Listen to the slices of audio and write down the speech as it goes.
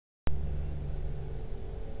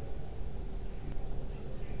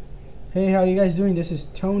Hey, how you guys doing? This is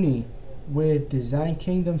Tony with Design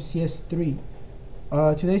Kingdom CS3.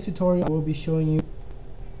 Today's tutorial I will be showing you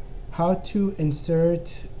how to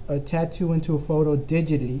insert a tattoo into a photo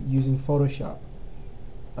digitally using Photoshop.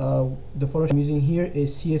 The Photoshop I'm using here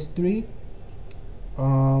is CS3.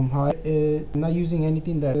 I'm not using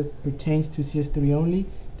anything that pertains to CS3 only.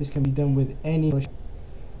 This can be done with any Photoshop.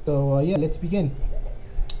 So yeah, let's begin.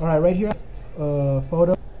 Alright, right here,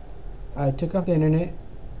 photo I took off the internet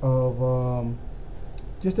of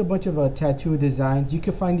just a bunch of tattoo designs. You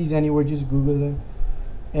can find these anywhere, just Google them.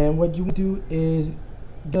 And what you do is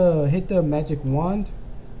hit the magic wand,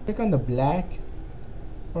 click on the black,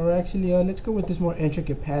 or actually let's go with this more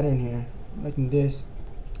intricate pattern here, like in this.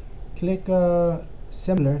 Click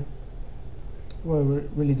similar, well, it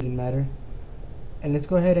really didn't matter, and let's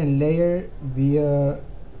go ahead and layer via,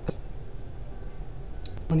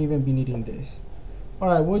 won't even be needing this.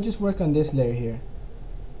 Alright, we'll just work on this layer here.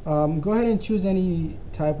 Go ahead and choose any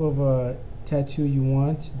type of tattoo you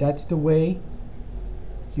want. That's the way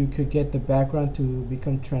you could get the background to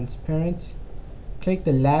become transparent. Click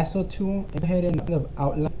the lasso tool and go ahead and kind of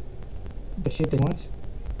outline the shape that you want.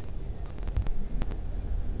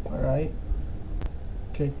 Alright,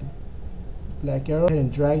 click the black arrow, go ahead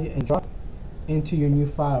and drag it and drop into your new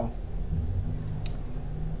file.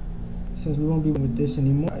 Since we won't be with this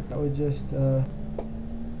anymore, I would just to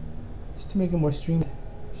make it more streamlined,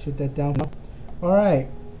 shut that down. Alright,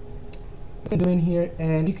 go in here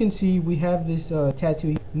and you can see we have this tattoo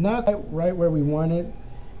here, not quite right where we want it.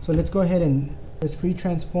 So let's go ahead and let's free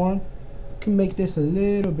transform. You can make this a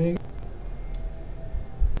little bigger.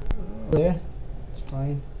 There, it's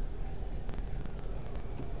fine.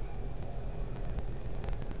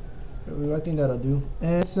 I think that'll do.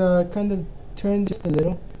 And let's kind of turn just a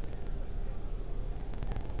little.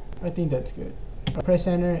 I think that's good. I'll press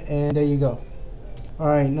enter and there you go.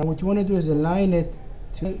 Alright, now what you want to do is align it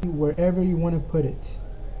to wherever you want to put it.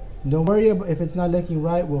 Don't worry about if it's not looking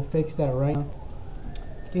right, we'll fix that right now.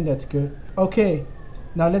 I think that's good. Okay,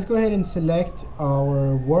 now let's go ahead and select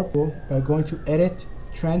our warp tool by going to edit,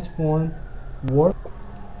 transform, warp.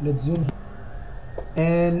 Let's zoom here.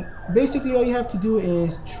 And basically all you have to do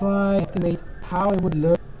is try to estimate how it would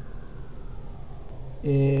look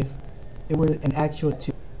if it were an actual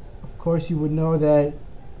tattoo. Of course you would know that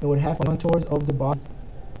it would have contours of the body.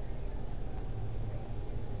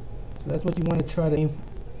 So that's what you want to try to aim for.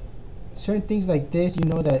 Certain things like this, you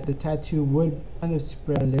know that the tattoo would kind of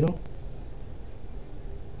spread a little.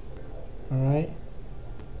 Alright.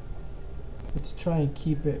 Let's try and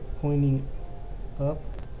keep it pointing up.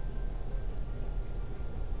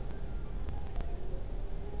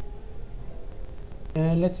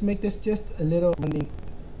 And let's make this just a little pointing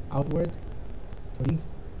outward.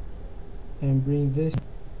 And bring this.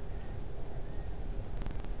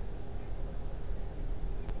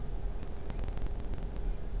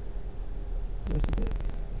 Just a bit.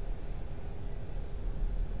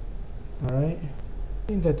 Alright. I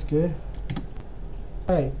think that's good.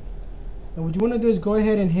 Alright. Now what you want to do is go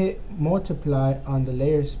ahead and hit multiply on the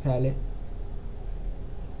layers palette.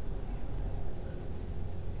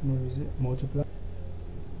 Where is it? Multiply.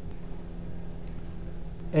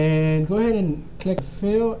 And go ahead and click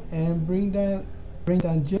fill and bring down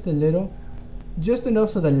just a little, just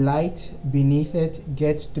enough so the light beneath it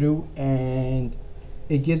gets through and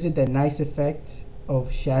it gives it that nice effect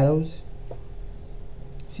of shadows.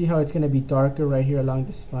 See how it's going to be darker right here along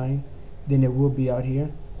the spine than it will be out here.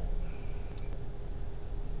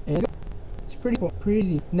 And it's pretty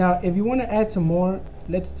easy. Now if you want to add some more,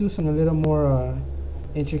 let's do something a little more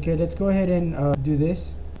intricate. Let's go ahead and do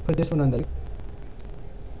this. Put this one on the,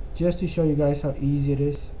 just to show you guys how easy it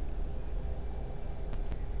is.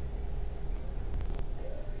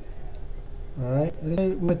 Alright,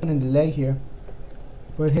 let's put it in the leg here.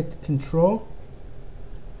 Go ahead and hit Control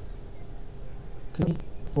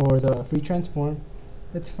for the free transform.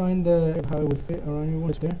 Let's find the how it would fit around your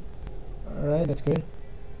waist there. Alright, that's good.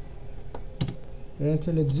 And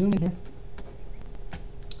so let's zoom in here.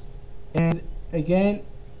 And again,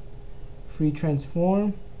 free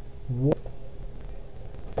transform, warp.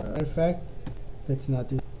 In fact, let's not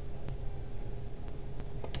do.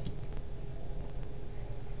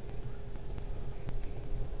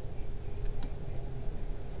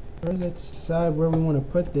 Let's decide where we want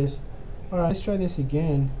to put this. Alright, let's try this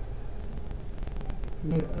again.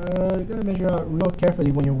 You gotta measure out real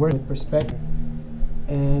carefully when you're working with perspective.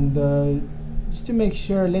 And just to make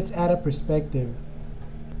sure, let's add a perspective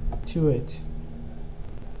to it.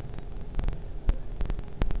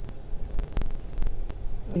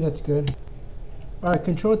 I think that's good. Alright,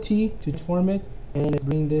 Control T to transform it, and let's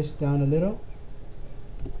bring this down a little.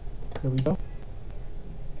 There we go.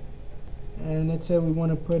 And let's say we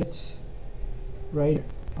want to put it right here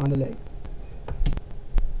on the leg.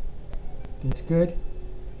 It's good.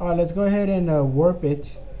 Alright, let's go ahead and warp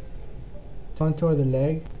it. Contour the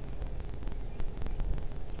leg.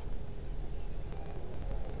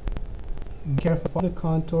 Be careful for the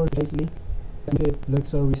contour basically. It looks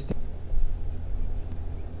so realistic.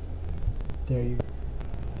 There you go.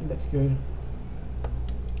 That's good.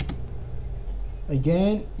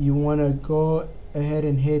 Again, you want to go ahead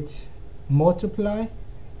and hit multiply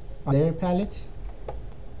on layer palette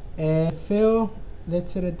and fill.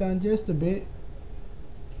 Let's set it down just a bit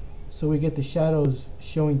so we get the shadows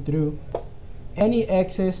showing through. Any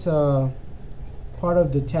excess part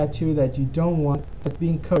of the tattoo that you don't want that's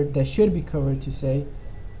being covered, that should be covered to say,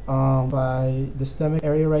 by the stomach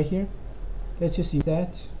area right here, let's just use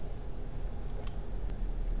that.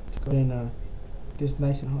 Go ahead and this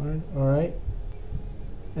nice and hard. Alright,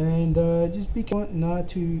 and just be careful not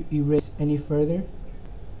to erase any further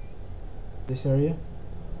this area,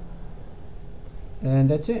 and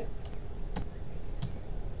that's it.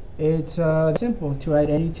 It's simple to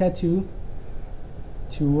add any tattoo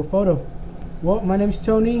to a photo. Well, my name is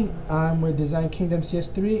Tony. I'm with Design Kingdom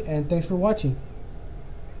CS3, and thanks for watching.